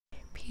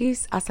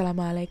Peace,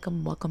 assalamu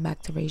alaikum, welcome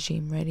back to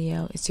Regime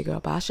Radio. It's your girl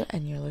Basha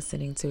and you're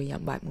listening to a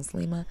Young Black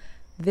Muslima.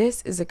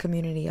 This is a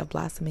community of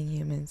blossoming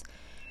humans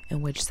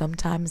in which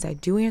sometimes I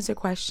do answer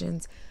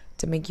questions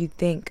to make you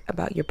think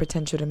about your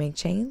potential to make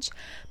change,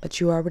 but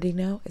you already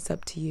know it's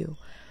up to you.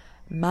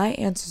 My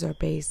answers are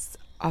based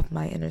off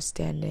my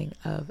understanding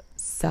of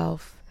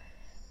self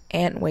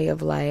and way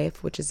of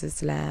life, which is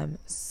Islam.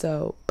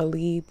 So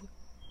believe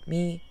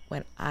me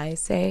when I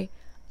say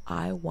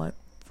I want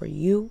for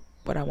you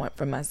what I want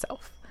for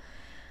myself.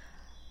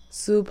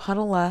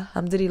 Subhanallah,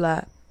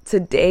 alhamdulillah.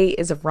 Today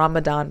is a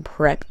Ramadan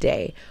prep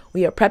day.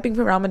 We are prepping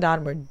for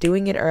Ramadan. We're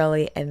doing it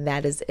early, and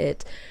that is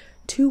it.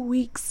 2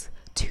 weeks,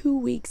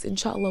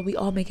 inshallah, we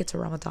all make it to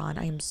Ramadan.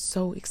 I am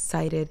so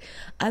excited.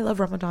 I love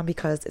Ramadan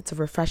because it's a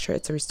refresher,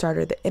 it's a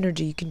restarter, the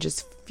energy. You can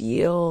just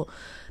feel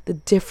the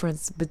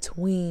difference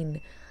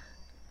between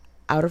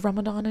out of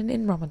Ramadan and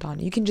in Ramadan.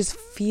 You can just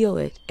feel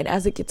it. And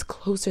as it gets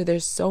closer,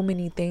 there's so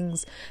many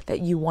things that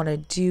you want to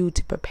do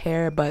to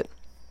prepare, but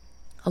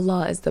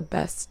Allah is the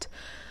best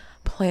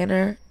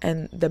planner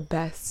and the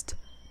best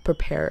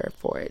preparer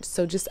for it.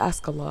 So just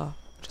ask Allah.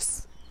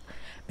 Just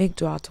make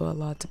dua to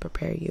Allah to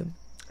prepare you.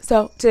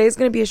 So today's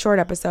going to be a short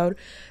episode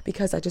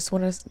because I just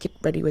want to get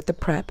ready with the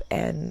prep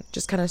and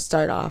just kind of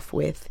start off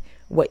with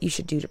what you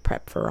should do to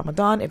prep for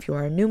Ramadan. If you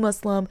are a new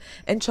Muslim,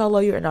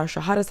 inshallah, you're in our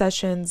Shahada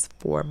sessions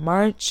for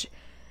March.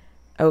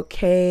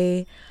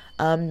 Okay.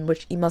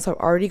 Which emails have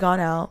already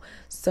gone out.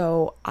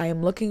 So I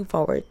am looking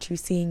forward to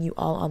seeing you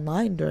all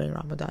online during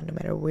Ramadan, no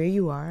matter where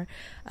you are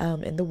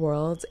in the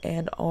world,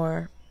 and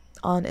or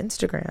on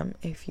Instagram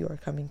if you are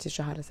coming to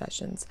Shahada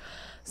sessions.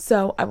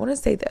 So I want to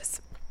say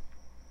this.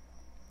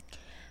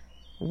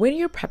 When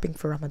you're prepping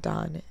for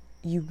Ramadan,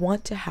 you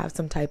want to have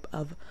some type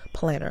of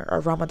planner or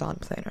Ramadan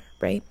planner,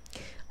 right?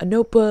 A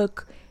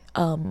notebook,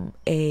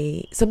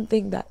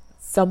 something that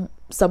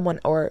someone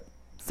or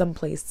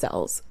someplace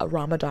sells, a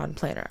Ramadan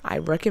planner. I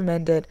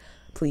recommend it.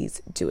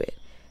 Please do it.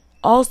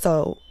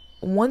 Also,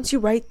 once you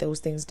write those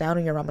things down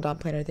in your Ramadan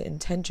planner, the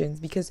intentions,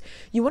 because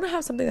you want to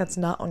have something that's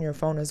not on your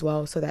phone as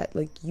well, so that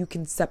like you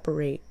can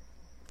separate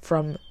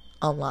from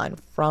online,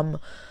 from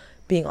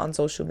being on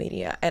social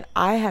media. And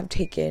I have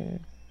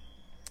taken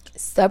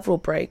several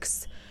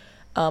breaks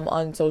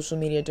on social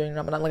media during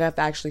Ramadan. Like I've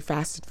actually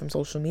fasted from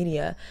social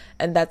media,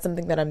 and that's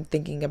something that I'm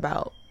thinking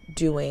about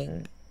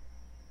doing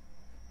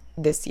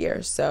this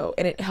year. So,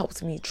 and it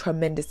helps me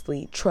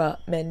tremendously.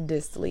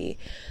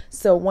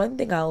 So one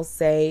thing I'll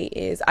say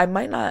is I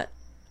might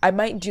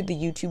do the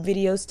YouTube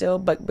video still,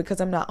 but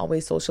because I'm not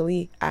always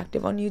socially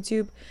active on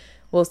YouTube,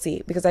 we'll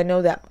see. Because I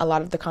know that a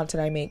lot of the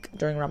content I make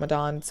during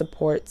Ramadan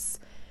supports,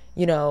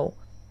 a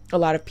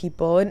lot of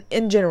people, and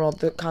in general,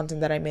 the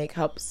content that I make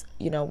helps,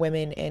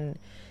 women and,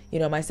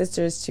 my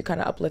sisters to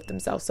kind of uplift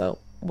themselves. So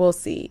we'll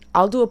see.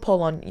 I'll do a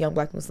poll on Young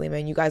Black Muslima,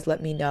 and you guys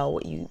let me know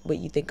what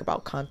you think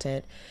about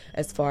content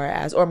as far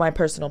as, or my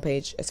personal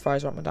page as far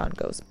as Ramadan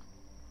goes.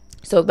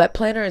 So that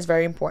planner is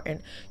very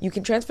important. You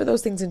can transfer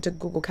those things into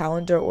Google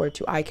Calendar or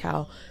to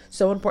iCal.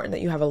 So important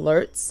that you have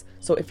alerts.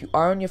 So if you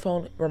are on your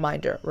phone,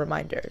 reminder,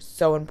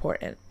 so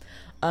important.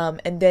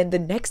 And then the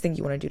next thing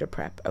you want to do to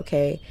prep,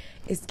 okay,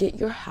 is get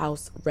your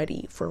house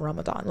ready for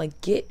Ramadan. Like,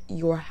 get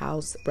your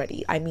house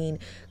ready. I mean,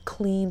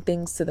 clean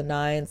things to the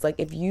nines. Like,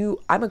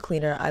 I'm a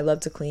cleaner. I love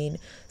to clean.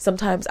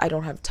 Sometimes I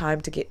don't have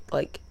time to get,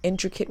 like,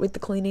 intricate with the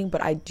cleaning,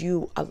 but I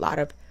do a lot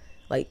of,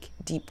 like,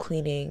 deep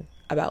cleaning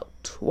about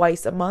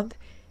twice a month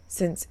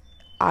since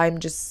I'm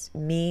just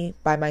me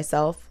by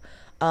myself.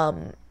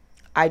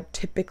 I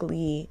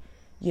typically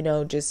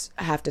just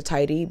have to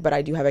tidy, but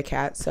I do have a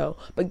cat. So,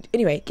 but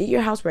anyway, get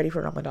your house ready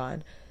for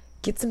Ramadan.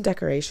 Get some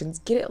decorations.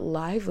 Get it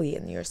lively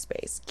in your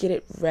space. Get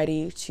it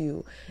ready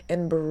to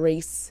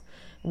embrace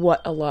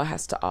what Allah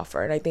has to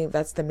offer. And I think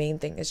that's the main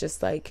thing, is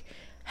just like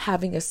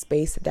having a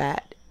space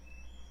that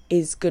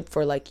is good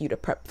for like you to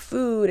prep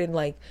food and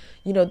like,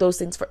 those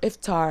things for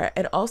iftar,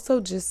 and also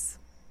just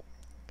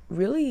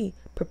really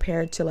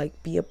prepared to like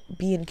be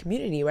in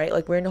community, right?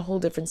 Like we're in a whole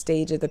different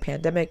stage of the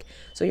pandemic,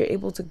 so you're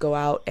able to go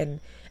out and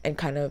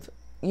kind of,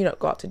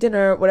 go out to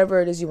dinner,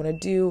 whatever it is you want to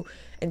do,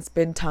 and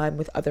spend time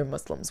with other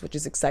Muslims, which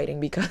is exciting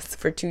because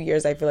for 2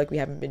 years, I feel like we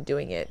haven't been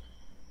doing it.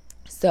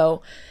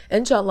 So,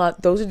 inshallah,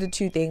 those are the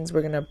two things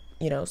we're going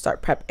to,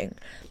 start prepping.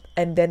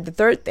 And then the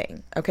third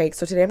thing, okay,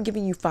 so today I'm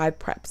giving you 5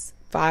 preps,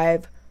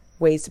 5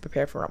 ways to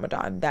prepare for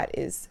Ramadan. That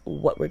is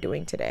what we're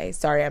doing today.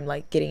 Sorry, I'm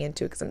like getting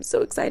into it because I'm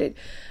so excited.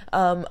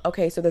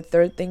 Okay, so the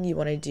third thing you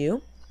want to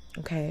do,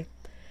 okay,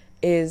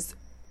 is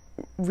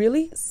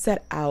really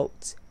set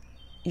out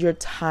your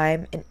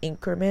time in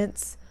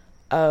increments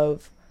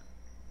of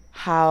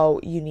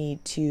how you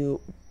need to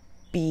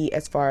be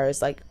as far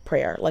as like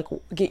prayer, like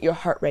get your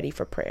heart ready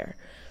for prayer.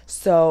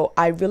 So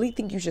I really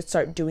think you should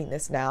start doing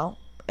this now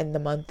in the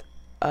month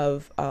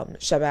of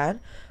Shaban,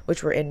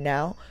 which we're in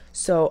now.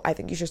 So I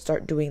think you should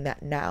start doing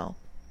that now.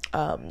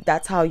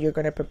 That's how you're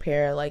going to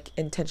prepare like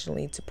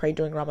intentionally to pray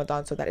during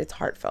Ramadan so that it's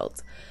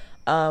heartfelt.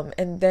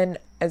 And then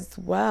as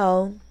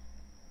well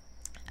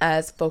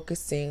as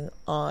focusing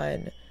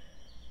on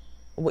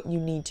what you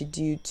need to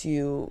do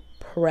to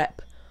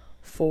prep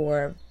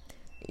for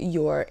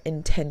your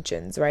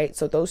intentions, right?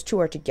 So those two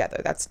are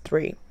together. That's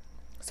 3.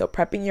 So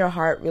prepping your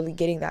heart, really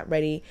getting that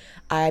ready.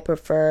 I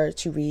prefer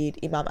to read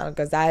Imam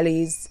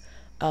al-Ghazali's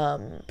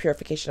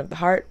Purification of the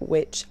Heart,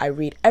 which I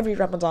read every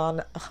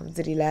Ramadan,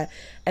 alhamdulillah,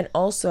 and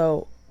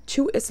also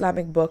 2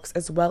 Islamic books,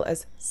 as well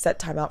as set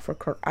time out for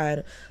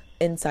Quran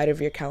inside of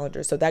your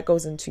calendar. So that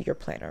goes into your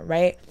planner,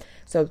 right?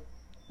 So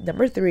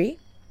number 3,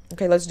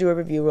 okay, let's do a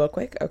review real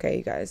quick. Okay,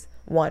 you guys.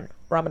 1,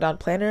 Ramadan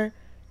planner,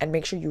 and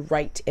make sure you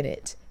write in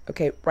it.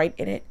 Okay, write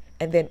in it,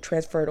 and then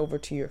transfer it over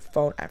to your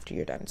phone after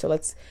you're done. So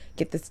let's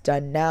get this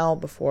done now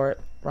before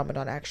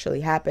Ramadan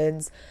actually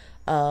happens,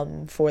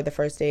 for the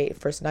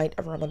first night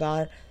of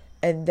Ramadan.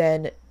 And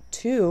then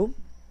 2,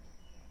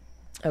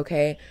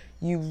 okay,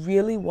 you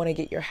really want to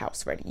get your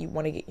house ready. You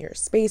want to get your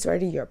space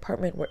ready, your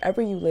apartment,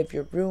 wherever you live,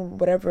 your room,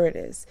 whatever it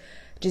is.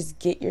 Just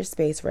get your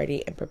space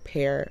ready and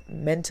prepare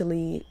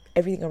mentally.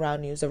 Everything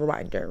around you is a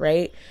reminder,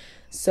 right?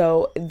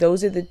 So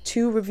those are the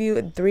 2 review,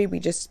 and 3 we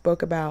just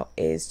spoke about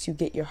is to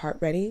get your heart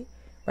ready,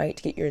 right?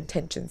 To get your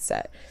intentions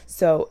set.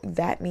 So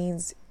that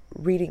means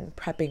reading,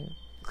 prepping,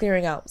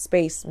 clearing out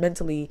space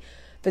mentally,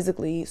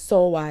 physically,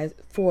 soul-wise,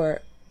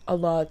 for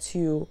Allah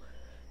to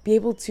be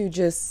able to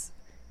just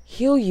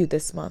heal you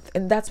this month.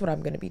 And that's what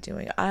I'm going to be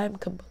doing. I'm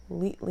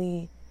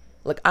completely,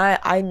 like,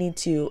 I need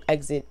to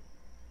exit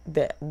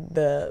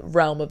the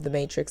realm of the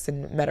Matrix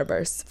and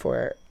Metaverse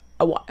for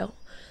a while.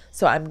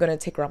 So I'm going to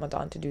take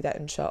Ramadan to do that,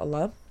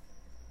 inshallah.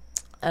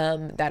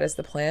 That is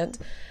the plan.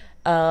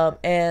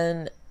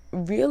 And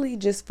really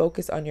just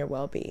focus on your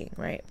well-being,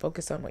 right?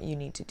 Focus on what you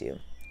need to do.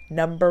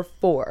 Number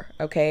 4,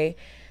 okay?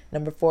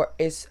 Number 4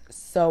 is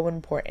so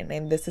important.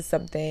 And this is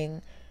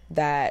something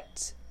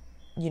that,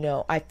 you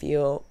know, I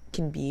feel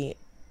can be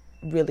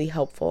really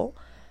helpful.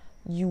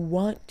 You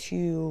want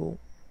to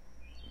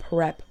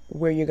prep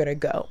where you're going to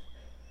go.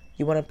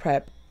 You want to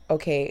prep,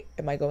 okay,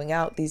 am I going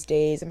out these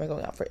days? Am I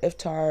going out for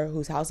iftar?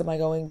 Whose house am I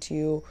going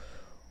to?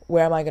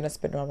 Where am I going to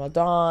spend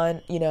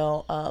Ramadan? You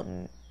know,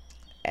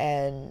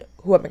 and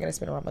who am I going to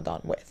spend Ramadan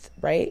with,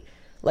 right?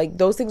 Like,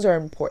 those things are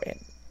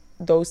important.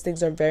 Those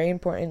things are very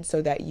important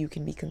so that you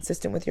can be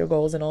consistent with your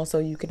goals, and also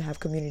you can have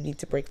community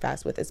to break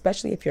fast with,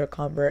 especially if you're a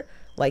convert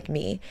like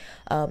me.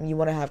 You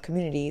want to have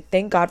community.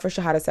 Thank God for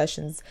Shahada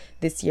sessions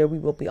this year. We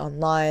will be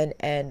online,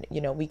 and, you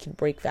know, we can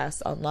break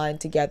fast online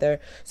together.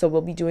 So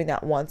we'll be doing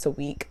that once a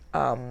week.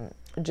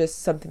 Just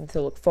something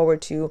to look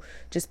forward to.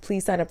 Just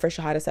please sign up for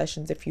Shahada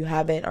sessions if you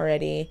haven't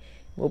already.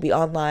 We'll be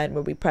online,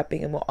 we'll be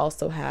prepping, and we'll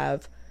also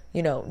have,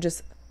 you know,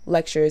 just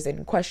lectures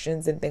and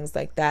questions and things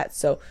like that.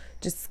 So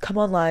just come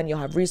online, you'll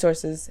have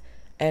resources,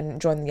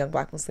 and join the Young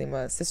Black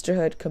Muslima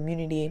Sisterhood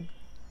community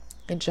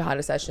and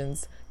Shahada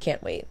sessions.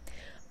 Can't wait.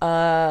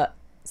 So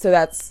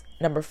that's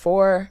number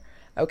 4.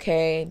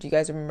 Okay, do you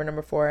guys remember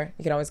number 4?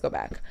 You can always go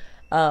back.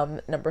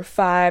 Number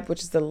 5,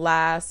 which is the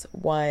last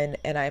one,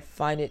 and I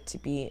find it to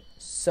be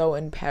so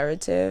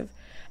imperative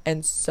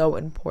and so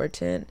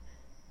important.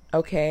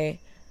 Okay,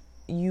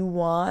 you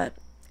want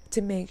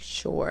to make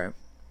sure.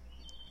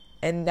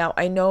 And now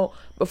I know,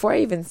 before I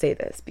even say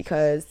this,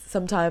 because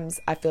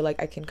sometimes I feel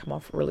like I can come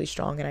off really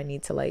strong and I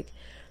need to, like,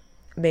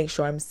 make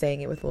sure I'm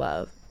saying it with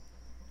love.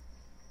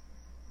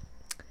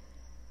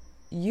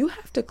 You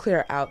have to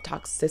clear out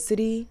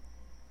toxicity.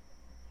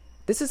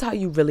 This is how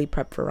you really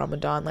prep for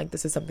Ramadan. Like,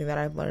 this is something that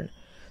I've learned.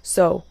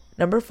 So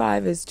number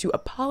 5 is to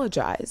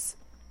apologize.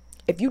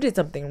 If you did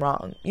something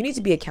wrong, you need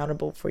to be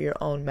accountable for your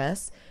own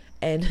mess,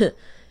 and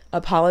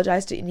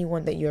apologize to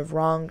anyone that you have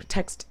wronged.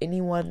 Text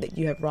anyone that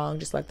you have wronged.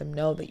 Just let them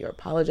know that you're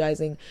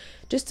apologizing.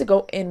 Just to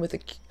go in with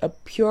a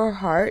pure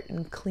heart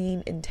and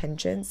clean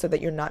intention, so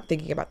that you're not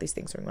thinking about these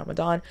things during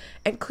Ramadan,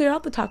 and clear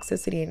out the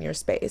toxicity in your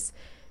space.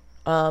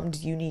 Do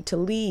you need to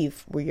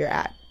leave where you're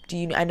at?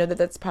 I know that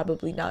that's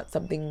probably not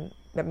something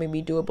that may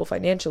be doable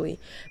financially,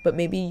 but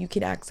maybe you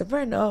can ask a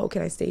friend, oh,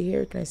 can I stay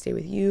here? Can I stay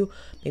with you?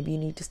 Maybe you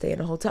need to stay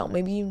in a hotel.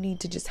 Maybe you need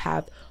to just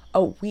have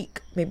a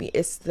week. Maybe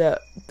it's the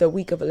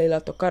week of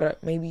Laylatul Qadr.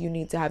 Maybe you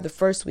need to have the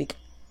first week.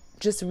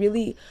 Just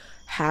really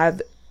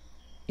have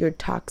your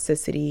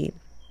toxicity,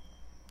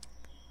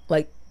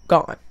 like,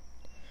 gone.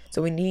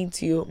 So we need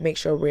to make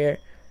sure we're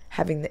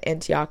having the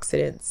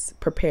antioxidants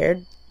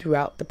prepared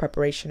throughout the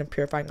preparation of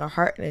purifying our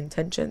heart and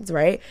intentions,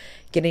 right?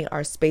 Getting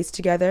our space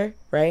together,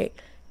 right?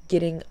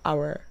 Getting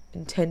our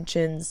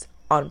intentions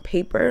on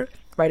paper,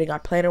 writing our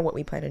planner, what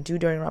we plan to do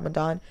during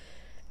Ramadan.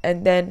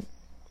 And then,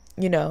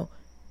 you know,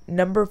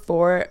 number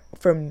 4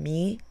 for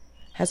me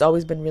has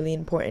always been really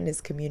important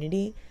is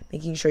community,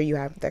 making sure you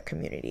have that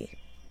community,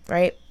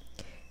 right?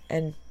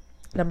 And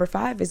number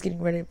 5 is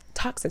getting rid of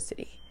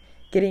toxicity,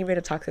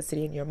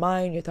 in your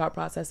mind, your thought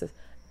processes,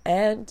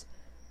 and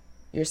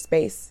your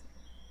space,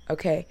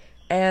 okay?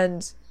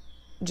 And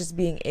just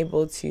being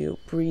able to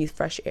breathe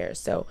fresh air.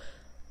 So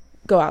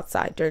go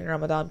outside during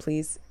Ramadan,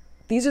 please.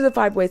 These are the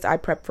 5 ways I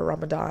prep for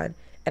Ramadan,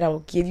 and I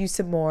will give you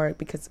some more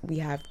because we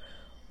have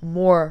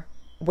more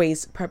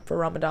ways to prep for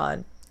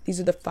Ramadan. These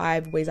are the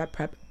 5 ways I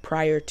prep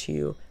prior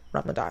to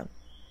Ramadan.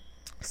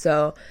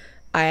 So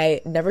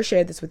I never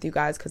shared this with you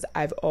guys because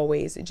I've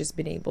always just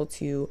been able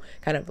to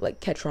kind of like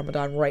catch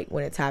Ramadan right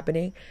when it's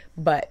happening.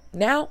 But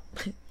now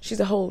she's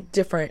a whole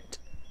different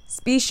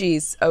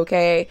species,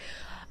 okay?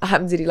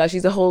 Alhamdulillah,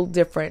 she's a whole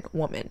different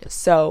woman.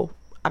 So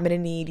I'm going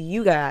to need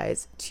you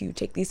guys to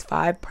take these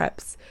 5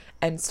 preps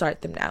and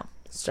start them now.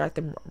 Start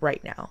them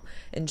right now,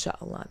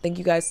 inshallah. Thank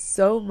you guys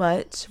so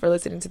much for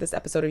listening to this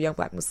episode of Young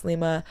Black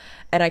Muslima,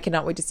 and I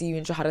cannot wait to see you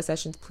in Shahada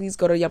sessions. Please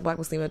go to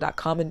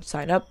youngblackmuslima.com and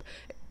sign up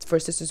for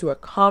sisters who are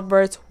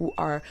converts, who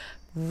are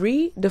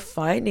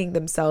redefining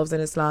themselves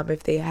in Islam.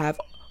 If they have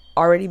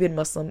already been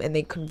Muslim and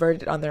they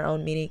converted on their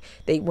own, meaning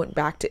they went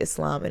back to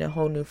Islam in a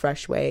whole new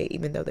fresh way,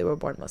 even though they were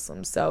born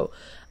Muslim. So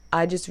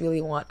I just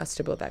really want us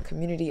to build that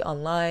community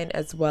online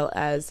as well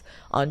as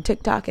on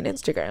TikTok and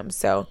Instagram.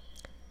 So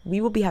we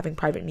will be having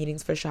private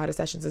meetings for Shahada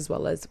sessions as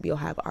well as we'll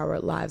have our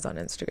lives on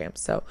Instagram.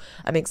 So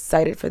I'm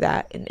excited for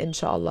that, and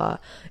inshallah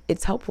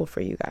it's helpful for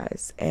you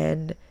guys.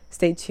 And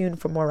stay tuned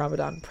for more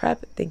Ramadan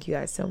prep. Thank you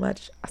guys so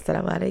much.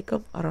 Assalamu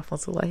alaikum wa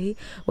rahmatullahi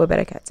wa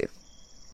barakatuh.